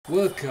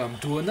Welcome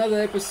to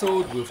another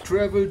episode with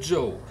Travel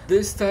Joe,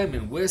 this time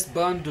in West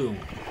Bandung.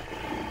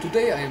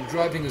 Today I am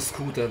driving a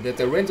scooter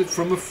that I rented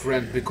from a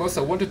friend because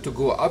I wanted to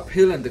go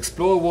uphill and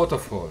explore a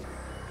waterfall.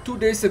 2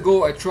 days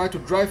ago I tried to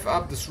drive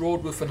up this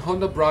road with an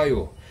Honda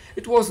Brio.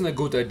 It wasn't a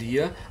good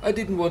idea, I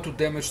didn't want to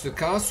damage the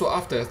car, so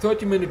after a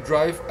 30-minute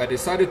drive I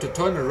decided to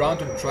turn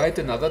around and try it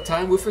another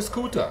time with a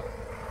scooter.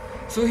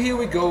 So here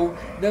we go,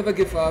 never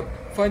give up,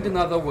 find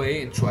another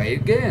way and try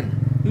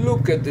again.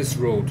 Look at this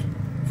road.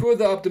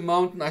 Further up the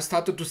mountain I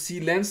started to see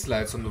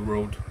landslides on the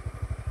road.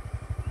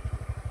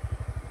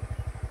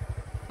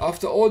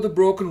 After all the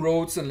broken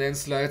roads and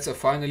landslides I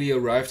finally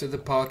arrived at the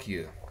park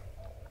here.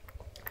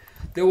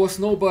 There was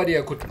nobody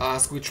I could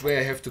ask which way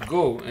I have to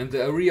go, and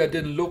the area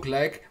didn't look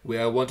like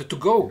where I wanted to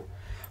go.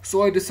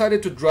 So I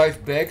decided to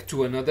drive back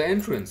to another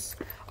entrance.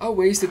 I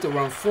wasted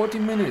around 40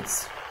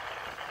 minutes.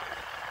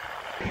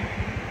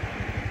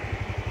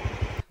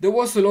 There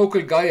was a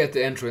local guy at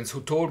the entrance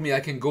who told me I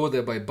can go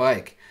there by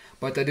bike.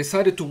 But I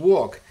decided to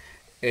walk,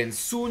 and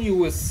soon you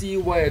will see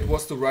why it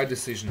was the right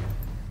decision.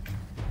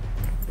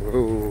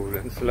 Whoa,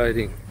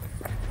 landsliding.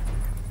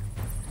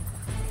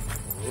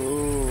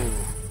 Whoa.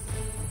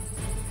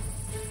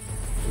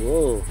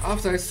 Whoa.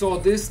 After I saw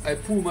this, I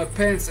pulled my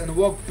pants and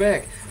walked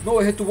back. No,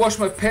 I had to wash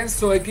my pants,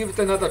 so I give it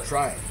another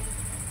try.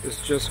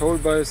 It's just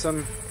hold by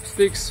some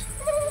sticks.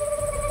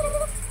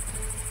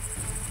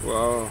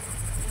 Wow.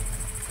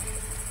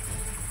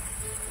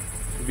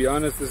 To be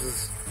honest,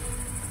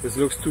 this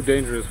looks too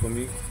dangerous for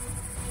me.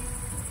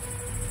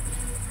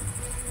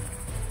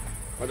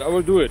 But I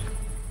will do it.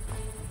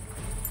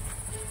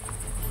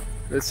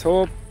 Let's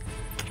hope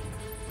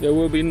there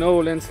will be no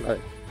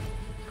landslide.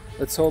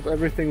 Let's hope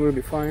everything will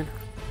be fine.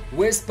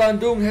 West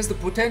Bandung has the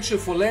potential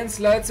for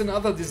landslides and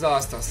other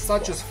disasters,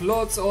 such as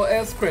floods or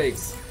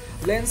earthquakes.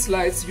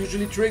 Landslides,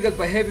 usually triggered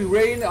by heavy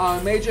rain, are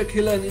a major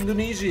killer in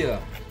Indonesia.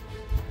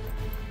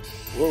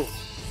 Whoa,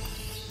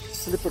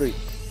 slippery.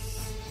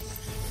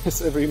 As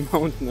every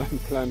mountain I'm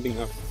climbing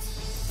up.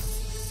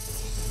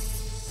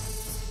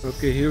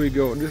 Okay, here we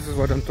go. This is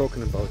what I'm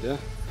talking about, yeah?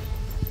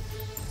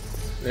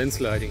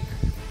 Landsliding.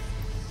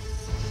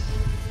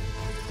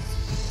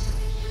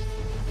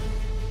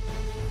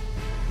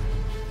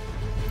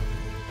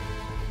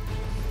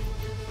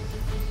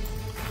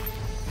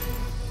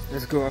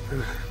 Let's go up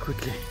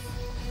quickly.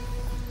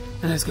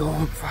 And let's go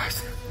home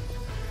fast.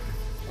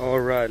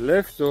 Alright,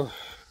 left or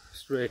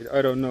straight?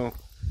 I don't know.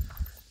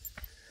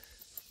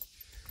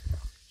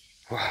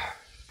 Wow.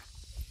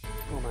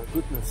 Oh my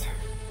goodness.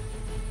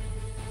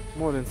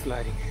 More than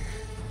sliding.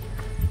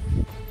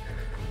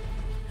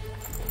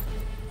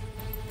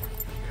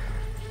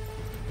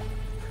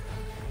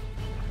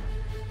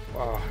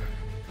 Wow.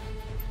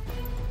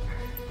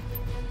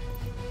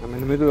 I'm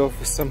in the middle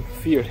of some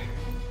field.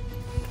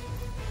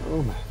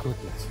 Oh my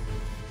goodness.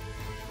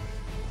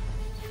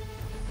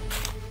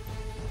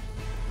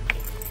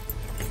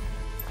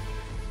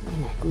 Oh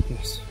my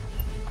goodness.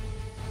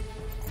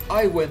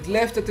 I went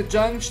left at the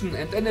junction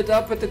and ended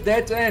up at the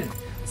dead end,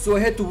 so I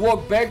had to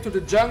walk back to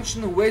the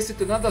junction and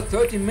wasted another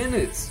 30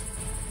 minutes.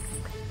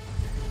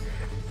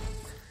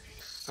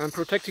 I'm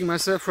protecting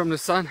myself from the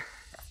sun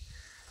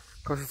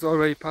because it's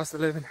already past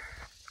 11,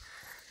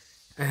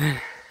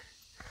 and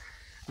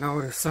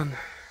now the sun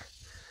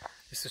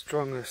is the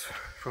strongest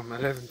from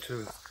 11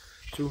 to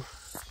 2.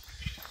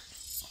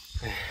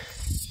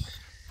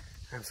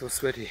 I'm so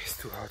sweaty, it's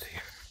too hot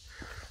here.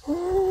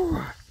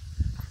 Oh.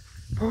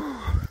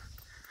 Oh.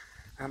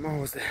 I'm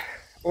almost there.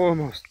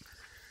 Almost.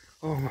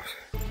 Probably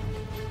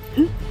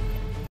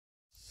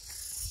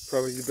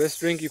the best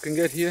drink you can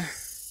get here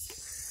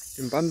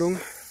in Bandung.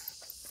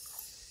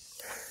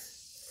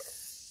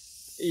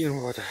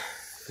 Even water,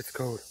 if it's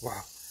cold.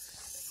 Wow.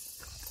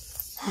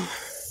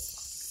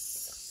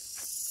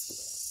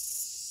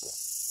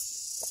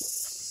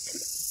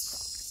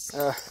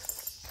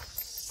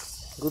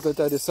 Good that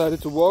I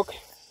decided to walk.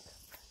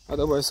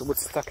 Otherwise I would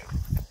stuck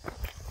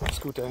the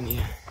scooter in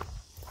here.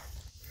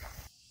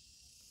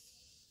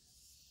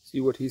 See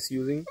what he's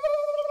using?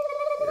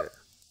 Yeah.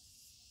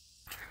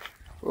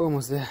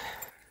 Almost there.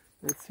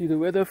 Let's see the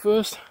weather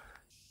first.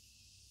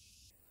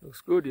 Looks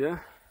good, yeah?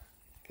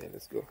 Okay,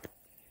 let's go.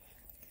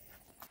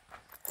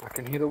 I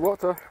can hear the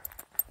water.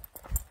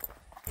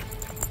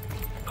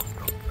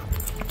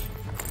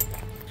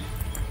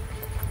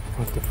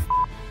 What the f?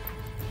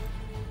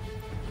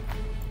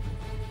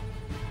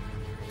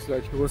 Looks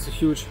like it was a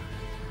huge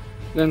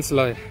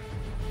landslide.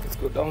 Let's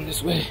go down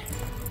this way.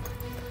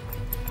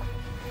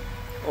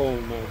 Oh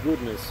my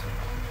goodness.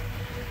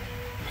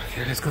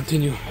 Okay, let's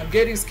continue. I'm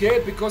getting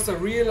scared because I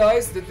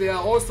realized that there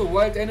are also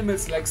wild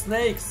animals like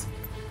snakes,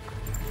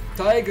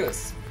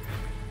 tigers,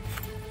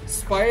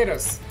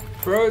 spiders,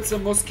 birds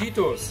and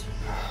mosquitos.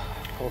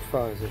 How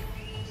far is it?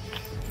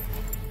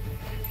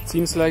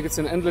 Seems like it's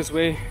an endless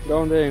way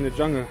down there in the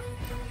jungle.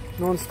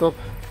 Non-stop.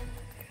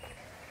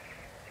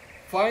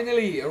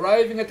 Finally,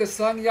 arriving at the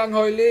Sanghyang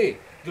Heuleut,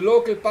 the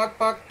local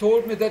backpack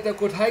told me that I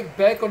could hike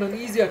back on an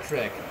easier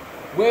track.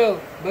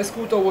 Well, my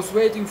scooter was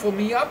waiting for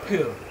me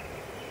uphill.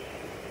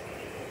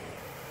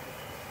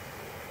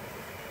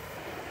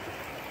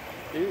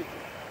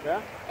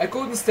 Yeah? I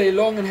couldn't stay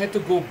long and had to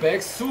go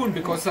back soon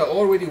because I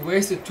already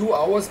wasted 2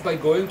 hours by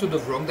going to the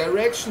wrong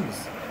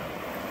directions.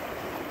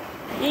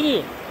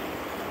 Idiot!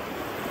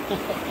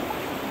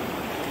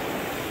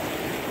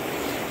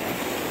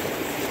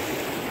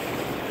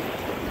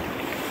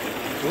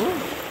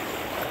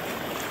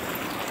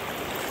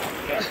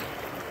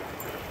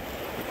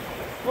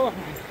 Oh.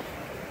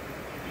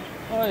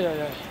 Ay,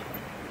 ay, ay.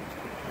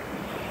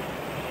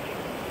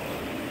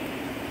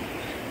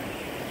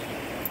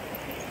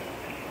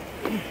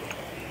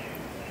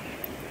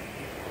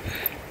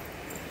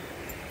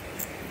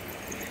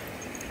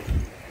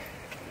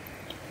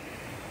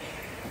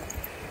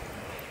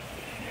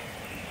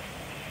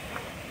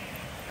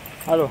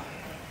 Hallo.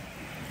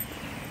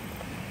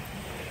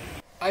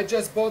 I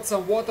just bought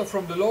some water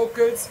from the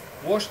locals,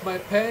 washed my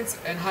pants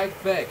and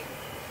hiked back.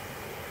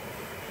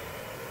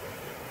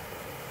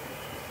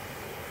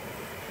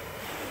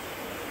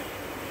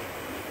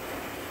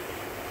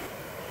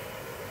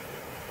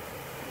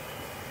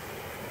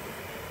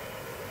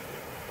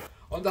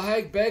 On the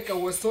hike back I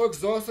was so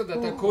exhausted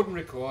that I couldn't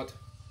record.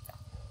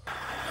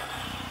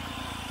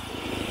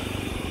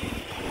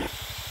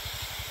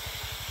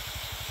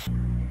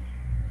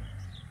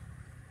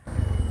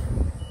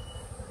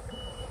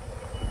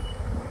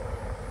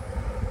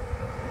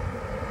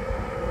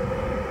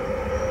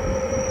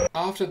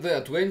 After the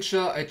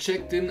adventure I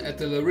checked in at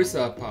the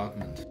Larissa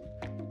apartment.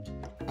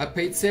 I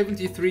paid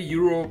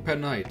 €73 per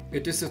night.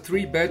 It is a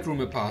 3-bedroom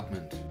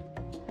apartment.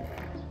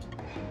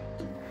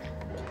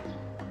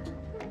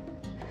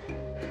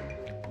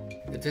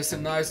 It has a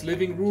nice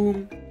living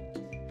room,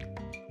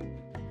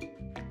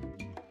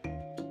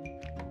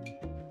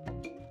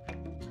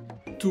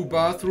 two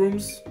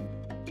bathrooms,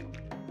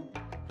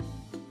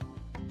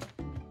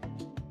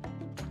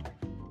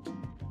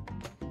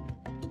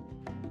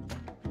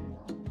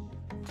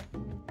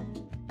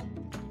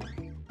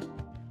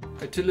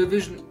 a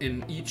television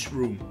in each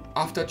room.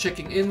 After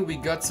checking in we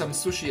got some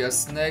sushi as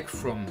snack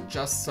from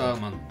Just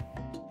Salmon.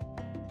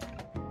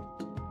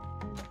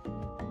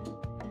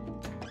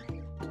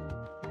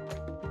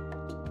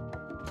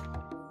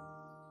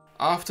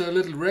 After a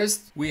little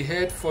rest, we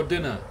head for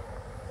dinner.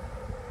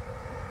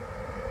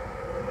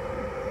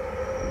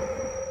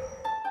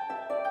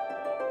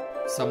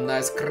 Some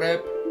nice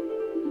crab,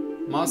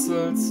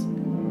 mussels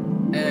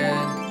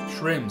and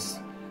shrimps.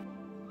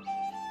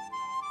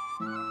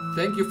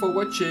 Thank you for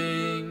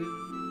watching.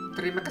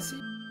 Terima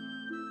kasih.